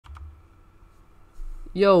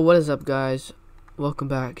Yo, what is up, guys? Welcome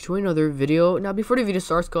back to another video. Now, before the video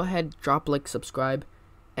starts, go ahead, drop like, subscribe,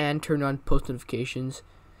 and turn on post notifications.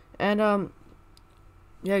 And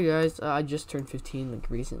yeah, guys, I just turned 15 like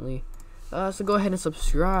recently, so go ahead and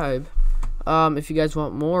subscribe if you guys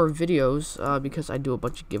want more videos, because I do a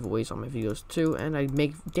bunch of giveaways on my videos too, and I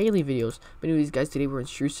make daily videos. But anyways, guys, today we're in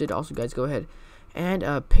STRUCID. Also, guys, go ahead and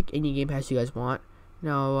pick any game pass you guys want.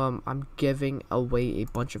 Now, I'm giving away a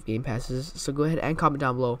bunch of game passes, so go ahead and comment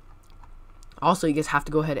down below. Also, you guys have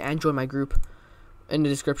to go ahead and join my group in the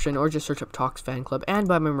description, or just search up Talks Fan Club and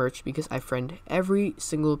buy my merch, because I friend every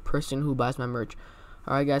single person who buys my merch.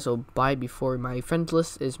 Alright, guys, so buy it before my friend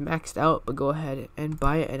list is maxed out, but go ahead and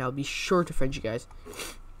buy it, and I'll be sure to friend you guys.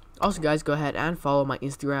 Also, guys, go ahead and follow my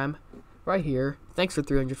Instagram right here. Thanks for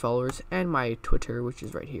 300 followers, and my Twitter, which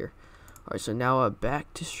is right here. Alright, so now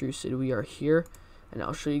back to STRUCID. We are here. And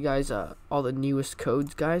I'll show you guys all the newest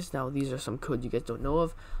codes, guys. Now, these are some codes you guys don't know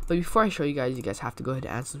of. But before I show you guys have to go ahead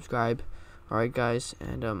and subscribe. Alright, guys.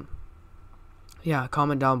 And, yeah,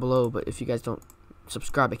 comment down below. But if you guys don't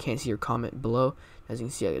subscribe, I can't see your comment below. As you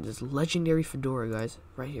can see, I got this legendary fedora, guys.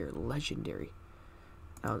 Right here, legendary.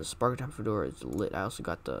 Now, the Sparkle Time fedora is lit. I also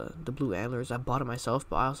got the blue antlers. I bought it myself,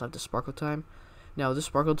 but I also have the Sparkle Time. Now, this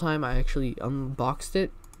Sparkle Time, I actually unboxed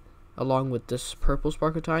it along with this purple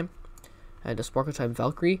Sparkle Time. I had a Sparkle Time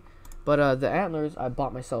Valkyrie, but the antlers I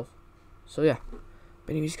bought myself. So yeah.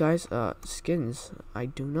 But anyways, guys, skins. I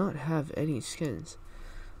do not have any skins.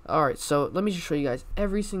 Alright, so let me just show you guys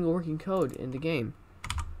every single working code in the game.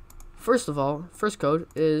 First of all, first code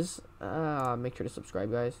is, make sure to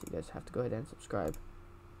subscribe, guys. You guys have to go ahead and subscribe.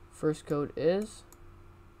 First code is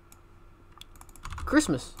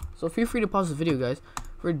Christmas. So feel free to pause the video, guys.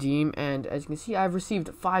 Redeem, and as you can see, I've received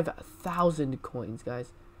 5,000 coins,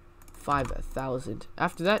 guys. 5,000.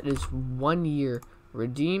 After that is 1 year.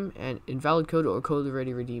 Redeem and invalid code or code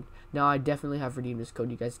already redeemed. Now, I definitely have redeemed this code.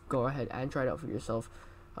 You guys go ahead and try it out for yourself.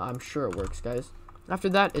 I'm sure it works, guys. After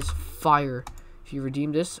that is fire. If you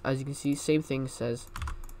redeem this, as you can see, same thing says,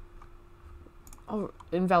 oh,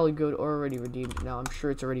 invalid code or already redeemed. Now, I'm sure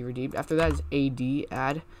it's already redeemed. After that is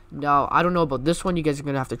add. Now, I don't know about this one. You guys are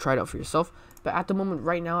gonna have to try it out for yourself. But at the moment,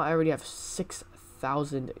 right now, I already have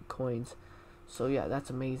 6,000 coins. So yeah, that's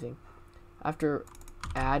amazing. After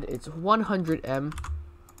add, it's 100M,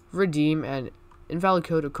 redeem, and invalid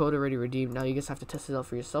code or code already redeemed. Now, you guys have to test it out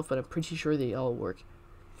for yourself, but I'm pretty sure they all work.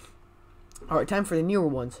 Alright, time for the newer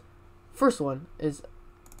ones. First one is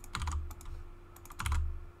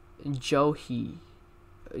Johi.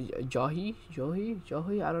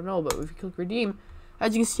 Johi? I don't know, but if you click redeem,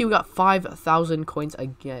 as you can see, we got 5,000 coins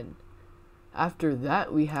again. After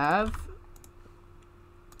that, we have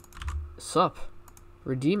Sup.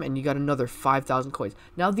 Redeem, and you got another 5,000 coins.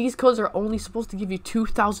 Now, these codes are only supposed to give you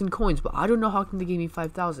 2,000 coins, but I don't know how come they gave me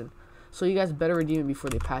 5,000. So you guys better redeem it before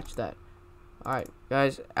they patch that. Alright,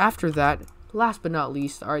 guys, after that, last but not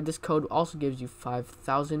least, alright, this code also gives you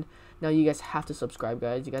 5,000. Now, you guys have to subscribe,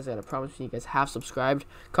 guys. You guys gotta promise me you guys have subscribed.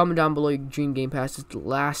 Comment down below your dream game pass. This is the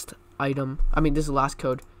last item. This is the last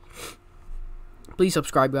code. Please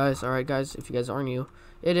subscribe, guys. Alright, guys, if you guys are new,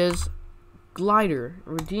 it is Glider,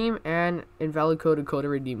 redeem, and invalid code or code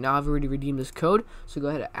redeem. Now, I've already redeemed this code, so go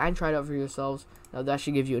ahead and try it out for yourselves. Now, that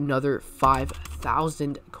should give you another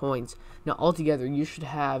 5,000 coins. Now, altogether, you should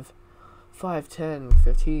have 5, 10,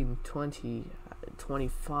 15, 20,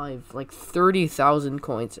 25, like 30,000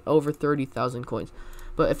 coins, over 30,000 coins.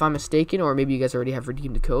 But if I'm mistaken, or maybe you guys already have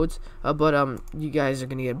redeemed the codes, you guys are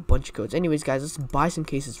gonna get a bunch of codes. Anyways, guys, let's buy some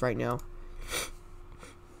cases right now.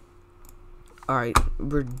 Alright,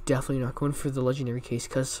 we're definitely not going for the legendary case,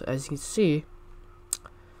 because as you can see,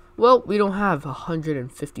 well, we don't have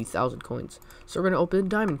 150,000 coins. So we're going to open a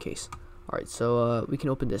diamond case. Alright, so we can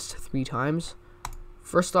open this 3 times.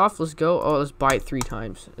 First off, let's go. Oh, let's buy it 3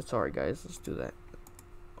 times. It's alright, guys. Let's do that.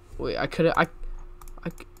 Wait, I could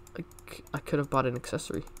have bought an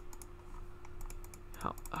accessory.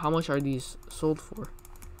 How much are these sold for?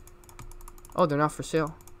 Oh, they're not for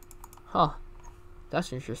sale. Huh.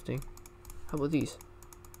 That's interesting. How about these?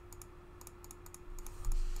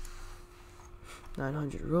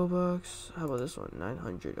 900 Robux. How about this one?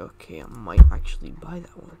 900. Okay, I might actually buy that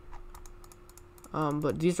one.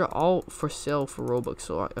 But these are all for sale for Robux.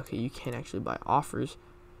 So okay, you can't actually buy offers.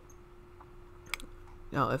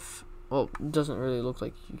 Now, well, it doesn't really look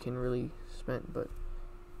like you can really spend, but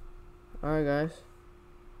alright, guys.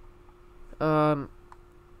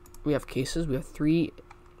 We have cases. We have 3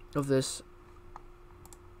 of this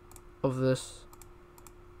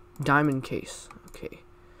diamond case. Okay,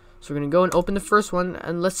 so we're gonna go and open the first one,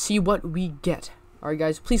 and let's see what we get. Alright,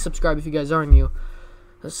 guys, please subscribe if you guys are new.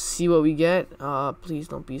 Let's see what we get. Please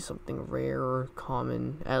don't be something rare or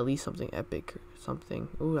common. At least something epic or something.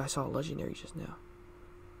 Ooh, I saw a legendary just now.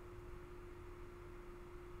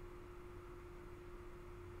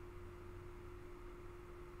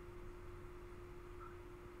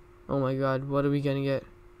 Oh my god, what are we gonna get?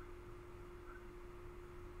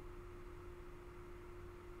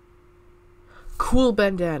 Cool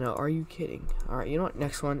bandana, are you kidding? Alright, you know what?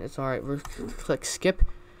 Next one, it's alright. We're click skip.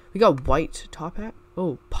 We got white top hat.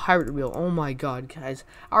 Oh, pirate wheel. Oh my god, guys.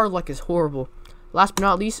 Our luck is horrible. Last but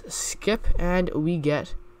not least, skip, and we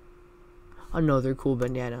get another cool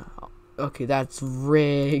bandana. Okay, that's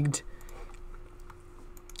rigged.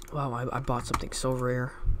 Wow, I bought something so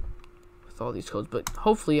rare with all these codes, but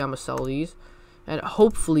hopefully I'm gonna sell these, and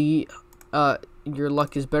hopefully your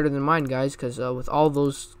luck is better than mine, guys, because with all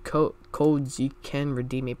those codes you can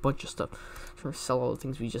redeem a bunch of stuff. Trying to sell all the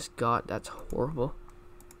things we just got. That's horrible.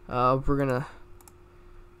 We're gonna,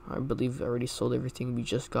 I believe I already sold everything we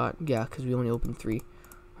just got. Yeah, because we only opened 3.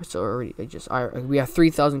 So already we have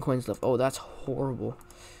 3,000 coins left. Oh, that's horrible.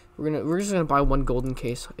 We're just gonna buy one golden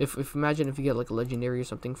case. If imagine if you get like a legendary or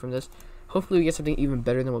something from this. Hopefully we get something even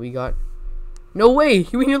better than what we got. No way!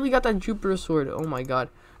 We nearly got that Jupiter sword. Oh my god.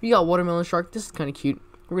 We got watermelon shark. This is kind of cute.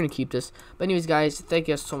 We're gonna keep this. But anyways, guys, thank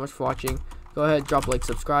you guys so much for watching. Go ahead, drop a like,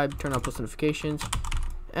 subscribe, turn on post notifications,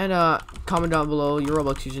 and comment down below your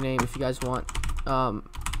Roblox username if you guys want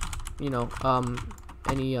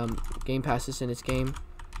any game passes in this game,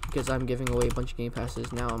 because I'm giving away a bunch of game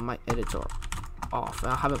passes now. My edits are off.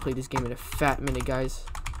 I haven't played this game in a fat minute, guys.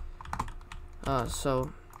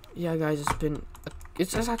 So yeah, guys,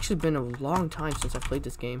 it's actually been a long time since I played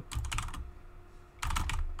this game.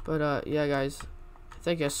 But yeah, guys,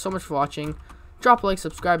 thank you guys so much for watching. Drop a like,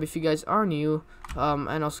 subscribe if you guys are new,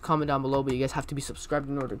 and also comment down below, but you guys have to be subscribed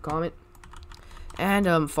in order to comment.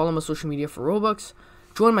 And follow my social media for Robux.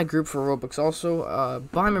 Join my group for Robux also.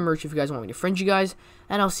 Buy my merch if you guys want me to friend you guys.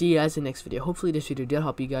 And I'll see you guys in the next video. Hopefully this video did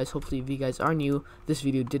help you guys. Hopefully if you guys are new, this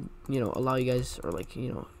video did, allow you guys, or like,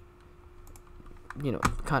 kind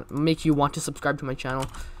of make you want to subscribe to my channel.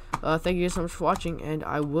 Thank you guys so much for watching, and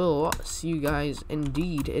I will see you guys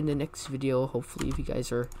indeed in the next video. Hopefully if you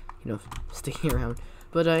guys are, sticking around.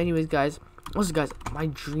 But anyways, guys, also guys, my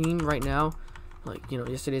dream right now, like,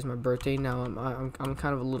 yesterday's my birthday. Now I'm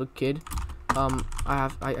kind of a little kid.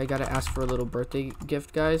 I gotta ask for a little birthday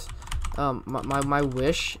gift, guys. My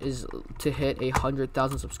wish is to hit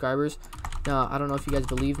 100,000 subscribers. Now I don't know if you guys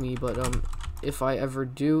believe me, but if I ever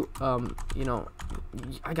do, I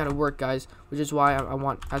gotta work, guys, which is why I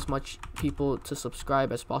want as much people to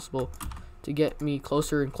subscribe as possible to get me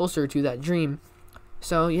closer and closer to that dream.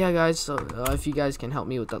 So yeah, guys, so if you guys can help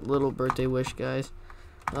me with that little birthday wish, guys.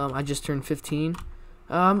 I just turned 15.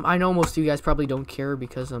 I know most of you guys probably don't care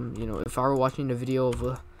because if I were watching a video of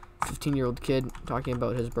a 15-year-old kid talking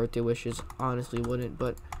about his birthday wishes, honestly wouldn't.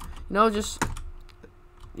 But just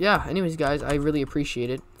yeah, anyways, guys, I really appreciate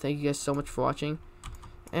it. Thank you guys so much for watching,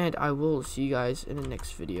 and I will see you guys in the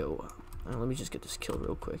next video. Let me just get this kill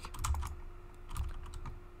real quick.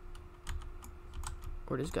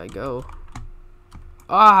 Where'd this guy go?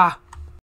 Ah!